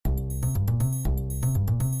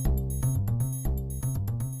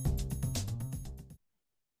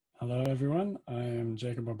Hello everyone, I'm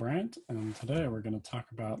Jacob O'Brien, and today we're going to talk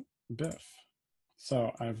about Biff.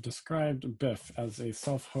 So I've described Biff as a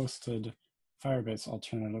self-hosted Firebase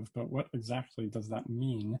alternative, but what exactly does that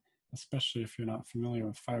mean, especially if you're not familiar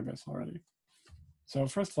with Firebase already? So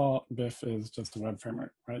first of all, Biff is just a web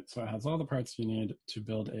framework, right? So it has all the parts you need to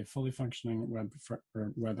build a fully functioning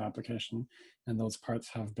web application, and those parts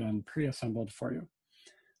have been pre-assembled for you.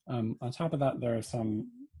 On top of that, there are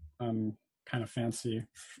some kind of fancy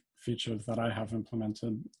features that I have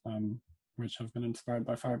implemented, which have been inspired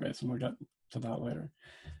by Firebase, and we'll get to that later.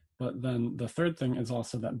 But then the third thing is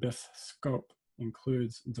also that Biff scope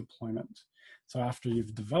includes deployment. So after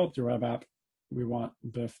you've developed your web app, we want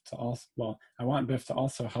Biff to also, well, I want Biff to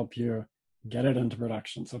also help you get it into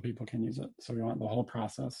production so people can use it. So we want the whole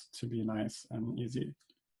process to be nice and easy.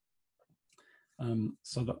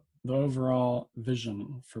 So the overall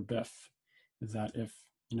vision for Biff is that if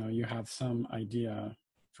you have some idea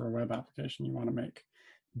for a web application you want to make,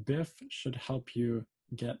 Biff should help you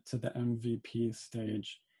get to the MVP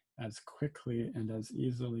stage as quickly and as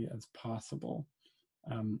easily as possible.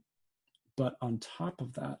 But on top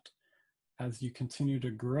of that, as you continue to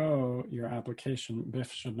grow your application,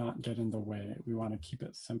 Biff should not get in the way. We want to keep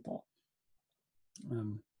it simple.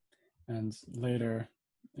 And later,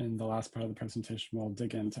 in the last part of the presentation, we'll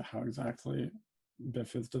dig into how exactly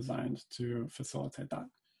Biff is designed to facilitate that.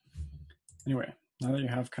 Anyway, now that you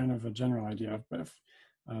have kind of a general idea of Biff,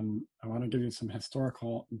 I want to give you some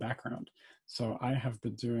historical background. So I have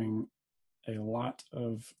been doing a lot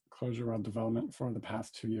of Clojure web development for the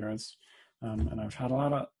past 2 years, and I've had a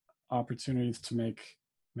lot of opportunities to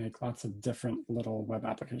make lots of different little web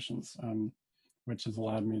applications, which has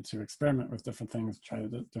allowed me to experiment with different things, try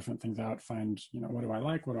different things out, find, what do I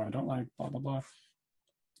like, what do I don't like, blah, blah, blah.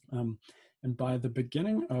 And by the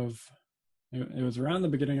beginning of, it was around the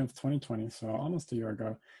beginning of 2020, so almost a year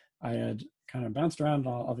ago, I had kind of bounced around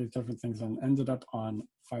all these different things and ended up on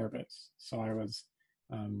Firebase. So I was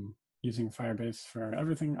using Firebase for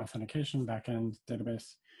everything, authentication, backend,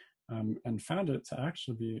 database, and found it to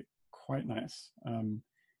actually be quite nice. It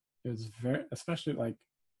was especially like,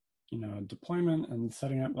 deployment and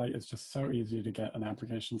setting up, it's just so easy to get an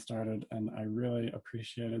application started, and I really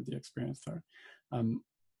appreciated the experience there.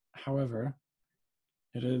 However,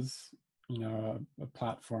 it is, a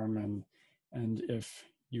platform, and if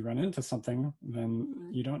you run into something, then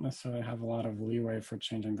you don't necessarily have a lot of leeway for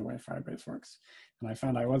changing the way Firebase works. And I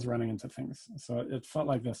found I was running into things. So it felt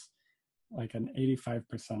like an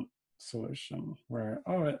 85% solution where,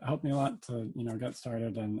 it helped me a lot to, get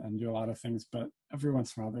started and do a lot of things, but every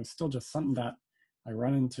once in a while, there's still just something that I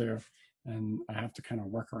run into and I have to kind of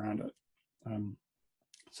work around it.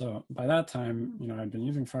 So by that time, I'd been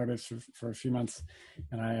using Firebase for a few months,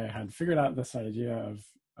 and I had figured out this idea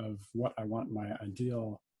of what I want my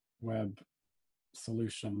ideal web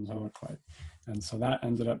solution to look like. And so that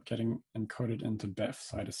ended up getting encoded into Biff.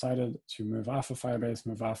 So I decided to move off of Firebase,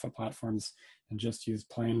 move off of platforms, and just use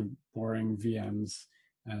plain boring VMs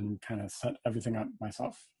and kind of set everything up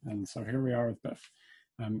myself. And so here we are with Biff.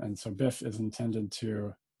 And so Biff is intended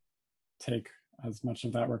to take as much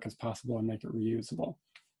of that work as possible and make it reusable.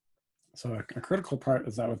 So a critical part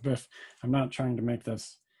is that with Biff, I'm not trying to make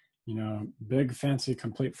this, big, fancy,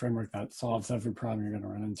 complete framework that solves every problem you're going to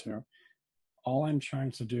run into. All I'm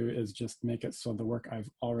trying to do is just make it so the work I've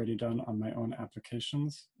already done on my own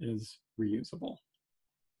applications is reusable.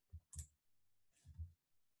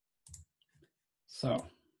 So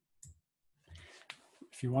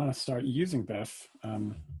if you want to start using Biff,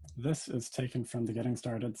 this is taken from the Getting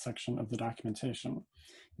Started section of the documentation.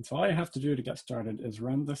 And so all you have to do to get started is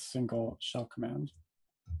run this single shell command.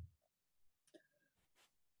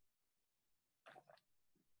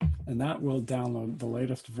 And that will download the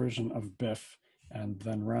latest version of Biff and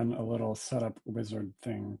then run a little setup wizard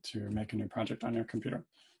thing to make a new project on your computer.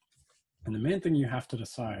 And the main thing you have to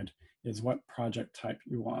decide is what project type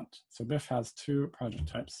you want. So Biff has 2 project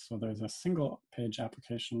types. So there's a single page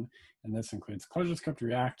application, and this includes ClojureScript,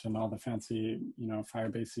 React, and all the fancy,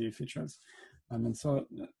 Firebase features. And so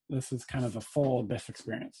this is kind of the full Biff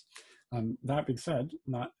experience. That being said,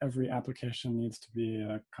 not every application needs to be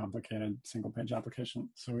a complicated single page application.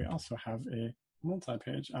 So we also have a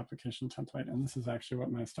multi-page application template, and this is actually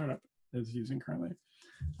what my startup is using currently.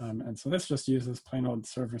 And so this just uses plain old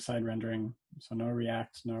server-side rendering, so no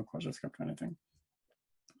React, no ClojureScript or anything.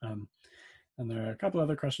 And there are a couple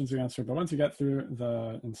other questions you answer, but once you get through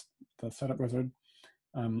the setup wizard,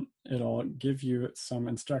 it'll give you some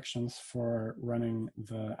instructions for running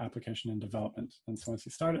the application in development. And so once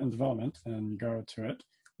you start it in development and you go to it,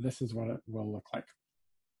 this is what it will look like.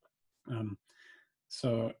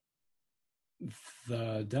 So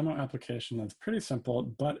the demo application is pretty simple,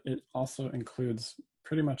 but it also includes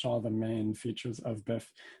pretty much all the main features of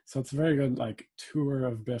Biff. So it's a very good like tour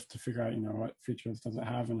of Biff to figure out, what features does it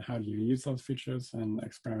have and how do you use those features and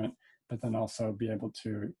experiment, but then also be able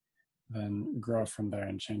to then grow from there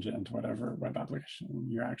and change it into whatever web application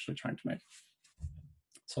you're actually trying to make.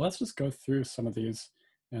 So let's just go through some of these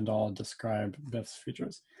and I'll describe Biff's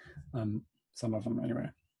features, some of them anyway.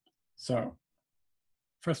 So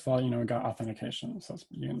first of all, we got authentication. So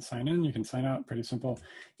you can sign in, you can sign out, pretty simple.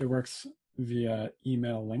 It works via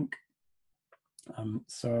email link.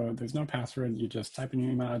 So there's no password, you just type in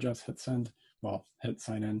your email address, hit send, well, hit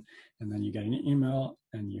sign in, and then you get an email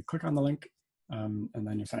and you click on the link, and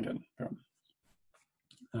then you're signed in,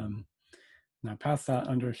 boom. Now past that,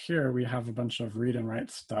 under here, we have a bunch of read and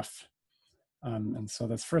write stuff. And so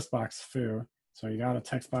this first box, foo, so you got a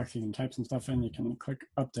text box, you can type some stuff in, you can click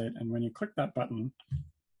update, and when you click that button,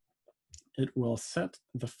 it will set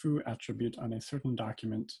the foo attribute on a certain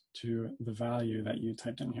document to the value that you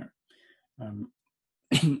typed in here.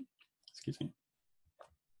 Excuse me.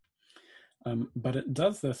 But it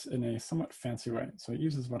does this in a somewhat fancy way. So it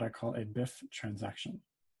uses what I call a Biff transaction.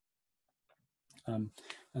 And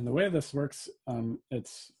the way this works,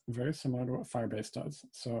 it's very similar to what Firebase does.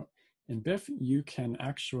 So in Biff, you can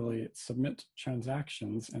actually submit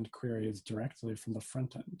transactions and queries directly from the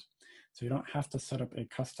front end. So you don't have to set up a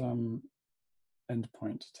custom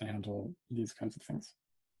endpoint to handle these kinds of things,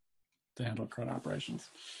 to handle CRUD operations.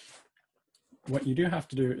 What you do have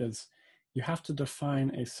to do is you have to define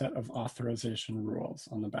a set of authorization rules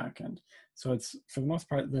on the back end. So it's, for the most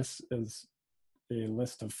part, this is a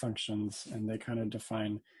list of functions, and they kind of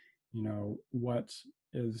define,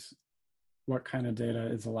 what kind of data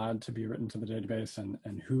is allowed to be written to the database,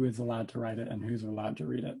 and who is allowed to write it and who's allowed to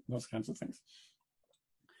read it, those kinds of things.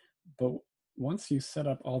 But once you set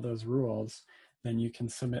up all those rules, then you can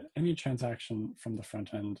submit any transaction from the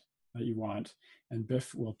front end that you want, and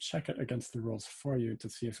Biff will check it against the rules for you to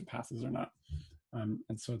see if it passes or not. And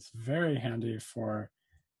so it's very handy for,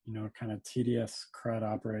 kind of tedious CRUD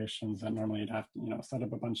operations that normally you'd have to, set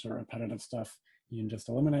up a bunch of repetitive stuff. You can just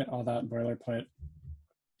eliminate all that boilerplate,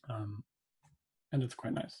 and it's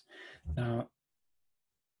quite nice. Now,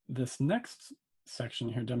 this next section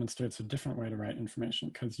here demonstrates a different way to write information,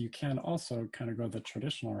 because you can also kind of go the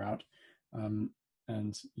traditional route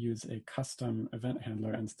and use a custom event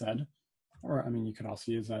handler instead. Or, you could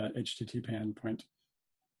also use a HTTP endpoint.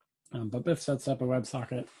 But Biff sets up a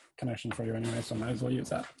WebSocket connection for you anyway, so might as well use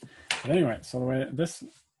that. But anyway, so the way this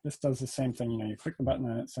does the same thing. You click the button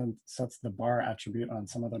and it sets the bar attribute on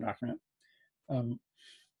some other document. And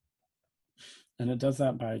it does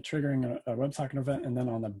that by triggering a WebSocket event, and then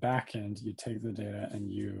on the back end, you take the data and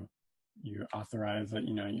you authorize it.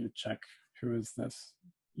 You check who is this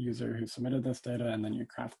user who submitted this data, and then you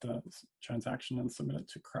craft the transaction and submit it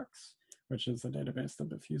to Crux, which is the database that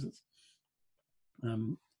Biff uses.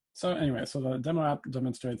 So anyway, so the demo app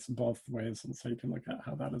demonstrates both ways, and so you can look at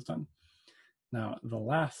how that is done. Now, the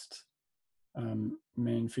last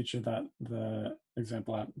main feature that the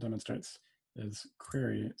example app demonstrates is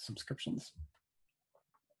query subscriptions.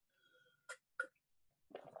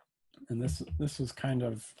 And this is kind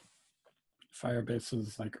of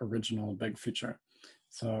Firebase's original big feature.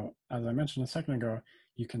 So as I mentioned a second ago,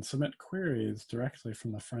 you can submit queries directly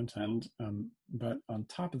from the front end, but on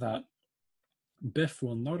top of that, Biff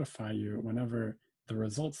will notify you whenever the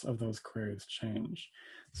results of those queries change.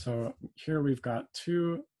 So here we've got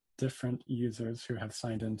two different users who have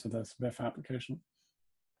signed into this Biff application.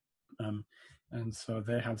 And so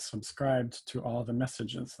they have subscribed to all the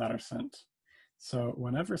messages that are sent. So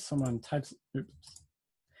whenever someone types a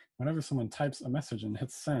message and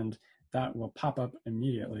hits send, that will pop up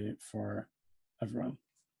immediately for everyone.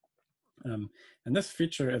 And this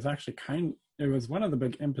feature is actually it was one of the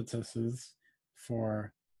big impetuses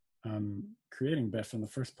for creating Biff in the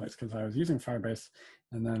first place, because I was using Firebase,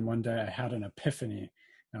 and then one day I had an epiphany,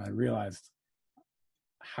 and I realized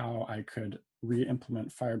how I could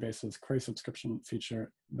re-implement Firebase's query subscription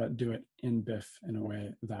feature, but do it in Biff in a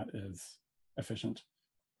way that is efficient.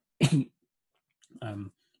 And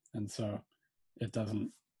so it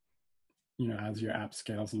doesn't, as your app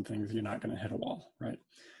scales and things, you're not going to hit a wall, right?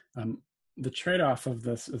 The trade-off of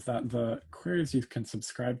this is that the queries you can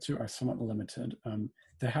subscribe to are somewhat limited.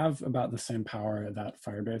 They have about the same power that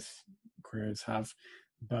Firebase queries have,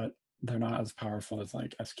 but they're not as powerful as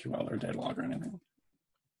SQL or Datalog or anything.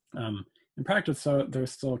 In practice, so they're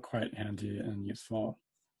still quite handy and useful.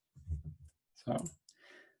 So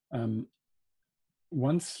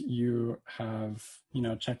once you have,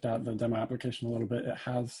 checked out the demo application a little bit, it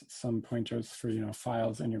has some pointers for,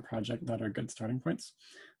 files in your project that are good starting points.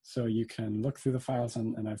 So you can look through the files,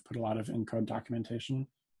 and I've put a lot of in-code documentation.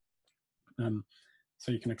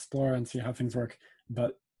 So you can explore and see how things work,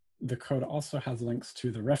 but the code also has links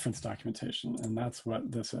to the reference documentation, and that's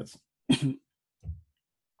what this is.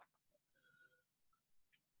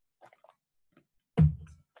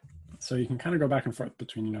 So you can kind of go back and forth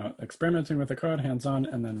between, experimenting with the code hands-on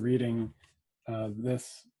and then reading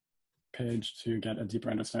this page to get a deeper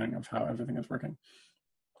understanding of how everything is working.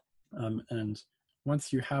 And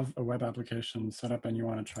once you have a web application set up and you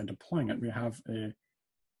want to try deploying it, we have a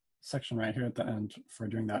section right here at the end for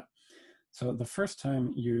doing that. So the first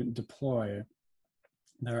time you deploy,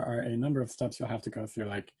 there are a number of steps you'll have to go through.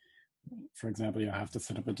 Like, for example, you'll have to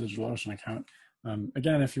set up a DigitalOcean account.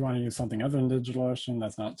 Again, if you want to use something other than DigitalOcean,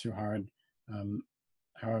 that's not too hard.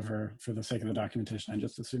 However, for the sake of the documentation, I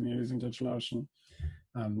just assume you're using DigitalOcean.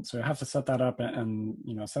 So you have to set that up and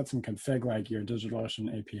set some config like your DigitalOcean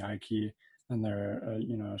API key, and there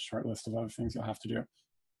are a short list of other things you'll have to do.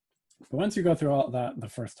 But once you go through all that the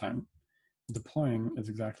first time, deploying is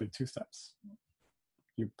exactly 2 steps.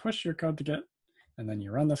 You push your code to Git, and then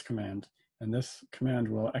you run this command, and this command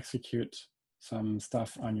will execute some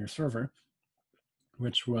stuff on your server,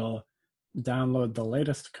 which will download the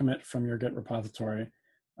latest commit from your Git repository,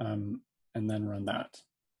 and then run that.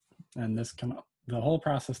 And the whole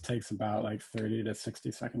process takes about like 30 to 60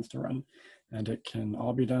 seconds to run, and it can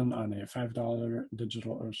all be done on a $5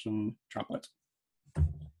 DigitalOcean droplet.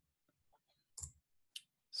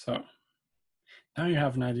 So now you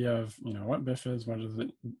have an idea of what Biff is, what does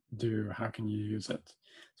it do, how can you use it.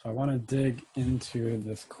 So I want to dig into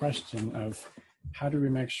this question of how do we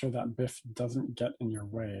make sure that Biff doesn't get in your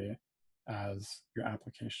way as your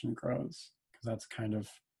application grows, because that's kind of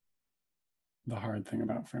the hard thing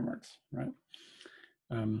about frameworks, right?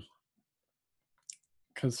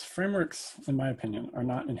 Because frameworks, in my opinion, are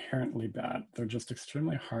not inherently bad. They're just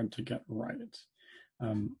extremely hard to get right.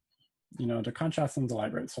 To contrast them to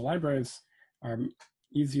libraries. So libraries are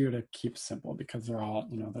easier to keep simple because they're all,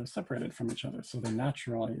 they're separated from each other. So they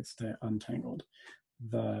naturally stay untangled.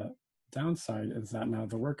 The downside is that now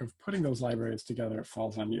the work of putting those libraries together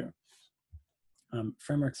falls on you.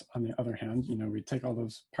 Frameworks, on the other hand, we take all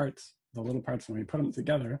those parts, the little parts, and we put them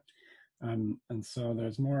together. And so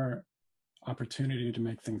there's more opportunity to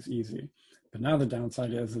make things easy. But now the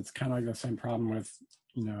downside is it's kind of like the same problem with,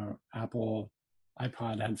 Apple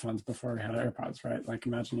iPod headphones before we had AirPods, right? Like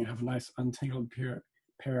imagine you have a nice untangled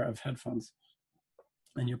pair of headphones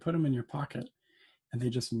and you put them in your pocket and they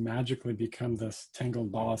just magically become this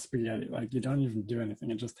tangled ball of spaghetti. Like you don't even do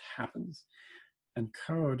anything, it just happens. And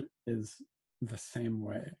code is the same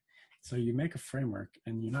way. So you make a framework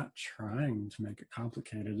and you're not trying to make it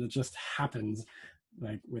complicated, it just happens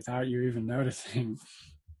like without you even noticing.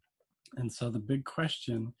 And so the big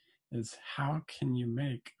question is, how can you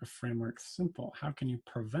make a framework simple? How can you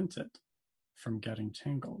prevent it from getting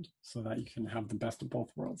tangled so that you can have the best of both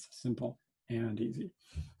worlds, simple and easy?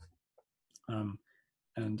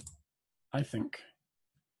 And I think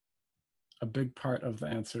a big part of the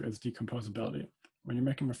answer is decomposability. When you're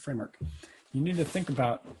making a framework, you need to think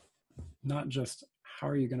about not just how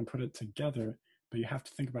are you going to put it together, but you have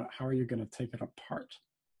to think about how are you going to take it apart.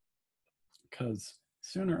 Because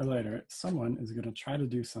sooner or later, someone is going to try to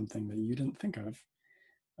do something that you didn't think of.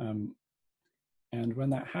 And when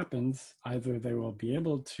that happens, either they will be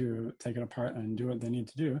able to take it apart and do what they need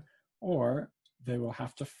to do, or they will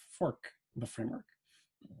have to fork the framework.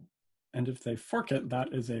 And if they fork it,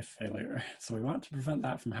 that is a failure. So we want to prevent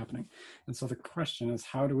that from happening. And so the question is,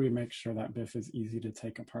 how do we make sure that Biff is easy to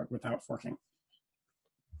take apart without forking?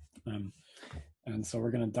 And so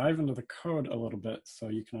we're going to dive into the code a little bit so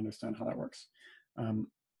you can understand how that works.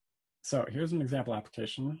 So here's an example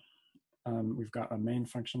application. We've got a main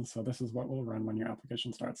function. So this is what will run when your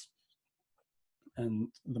application starts. And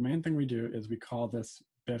the main thing we do is we call this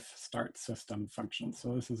Biff start system function.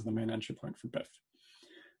 So this is the main entry point for Biff.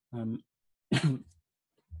 And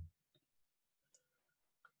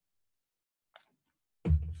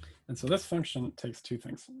so this function takes 2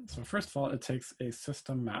 things. So first of all, it takes a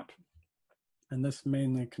system map. And this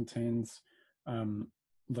mainly contains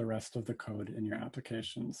the rest of the code in your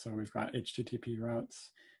application. So we've got HTTP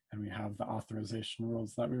routes, and we have the authorization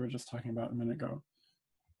rules that we were just talking about a minute ago.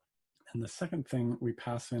 And the second thing we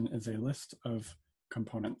pass in is a list of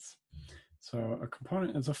components. So a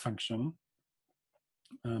component is a function.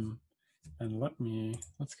 And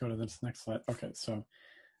let's go to this next slide. Okay, so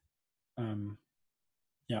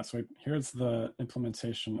yeah, so here's the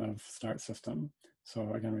implementation of start system.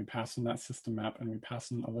 So again, we pass in that system map and we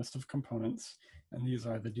pass in a list of components, and these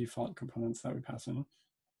are the default components that we pass in.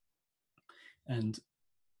 And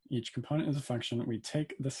each component is a function. We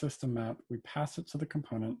take the system map, we pass it to the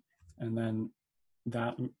component, and then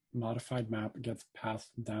that modified map gets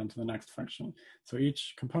passed down to the next function. So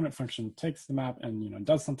each component function takes the map and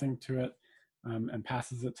does something to it and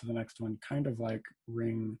passes it to the next one, kind of like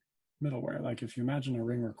ring middleware. Like if you imagine a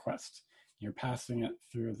ring request, you're passing it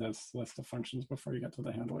through this list of functions before you get to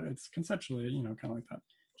the handler. It's conceptually, kind of like that,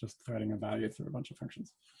 just threading a value through a bunch of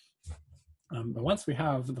functions. But once we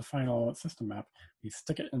have the final system map, we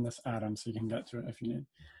stick it in this atom so you can get to it if you need.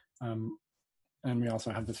 And we also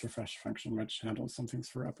have this refresh function, which handles some things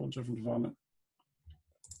for REPL-driven development.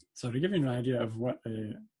 So to give you an idea of what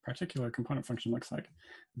a particular component function looks like,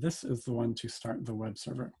 this is the one to start the web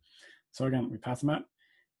server. So again, we pass a map,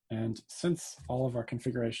 and since all of our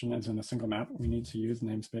configuration is in a single map, we need to use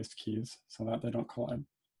namespace keys so that they don't collide.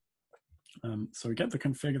 So we get the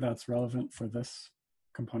config that's relevant for this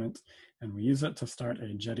component, and we use it to start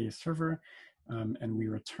a Jetty server, and we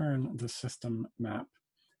return the system map,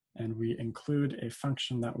 and we include a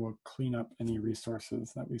function that will clean up any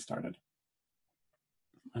resources that we started.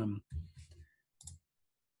 And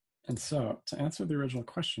so to answer the original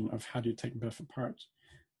question of how do you take Biff apart,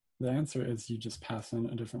 the answer is you just pass in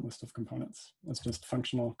a different list of components. It's just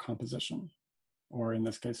functional composition, or in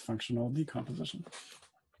this case, functional decomposition.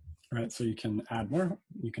 Right, so you can add more,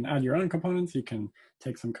 you can add your own components, you can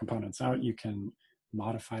take some components out, you can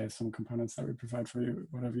modify some components that we provide for you,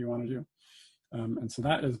 whatever you want to do. And so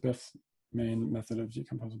that is Biff's main method of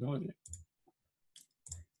decomposability.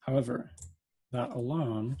 However, that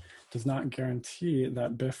alone does not guarantee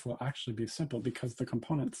that Biff will actually be simple, because the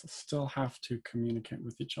components still have to communicate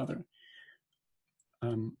with each other.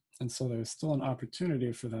 And so there's still an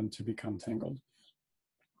opportunity for them to become tangled.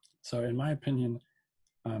 So in my opinion,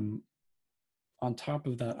 on top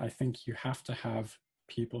of that, I think you have to have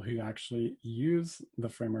people who actually use the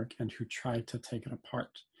framework and who try to take it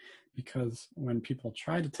apart. Because when people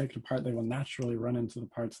try to take it apart, they will naturally run into the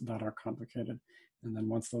parts that are complicated. And then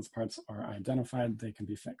once those parts are identified, they can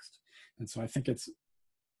be fixed. And so I think it's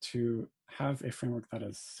to have a framework that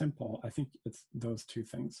is simple. I think it's those two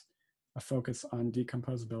things: a focus on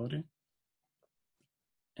decomposability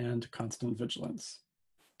and constant vigilance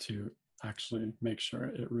to actually make sure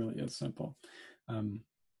it really is simple.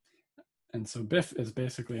 And so Biff is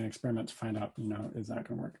basically an experiment to find out, is that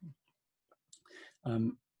going to work?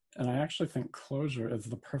 And I actually think Clojure is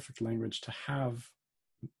the perfect language to have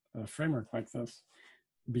a framework like this,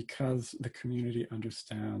 because the community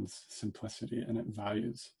understands simplicity and it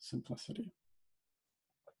values simplicity.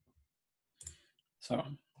 So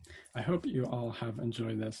I hope you all have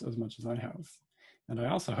enjoyed this as much as I have. And I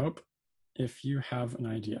also hope if you have an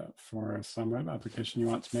idea for some web application you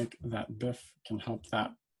want to make, that Biff can help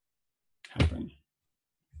that happen.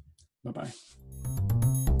 Bye-bye.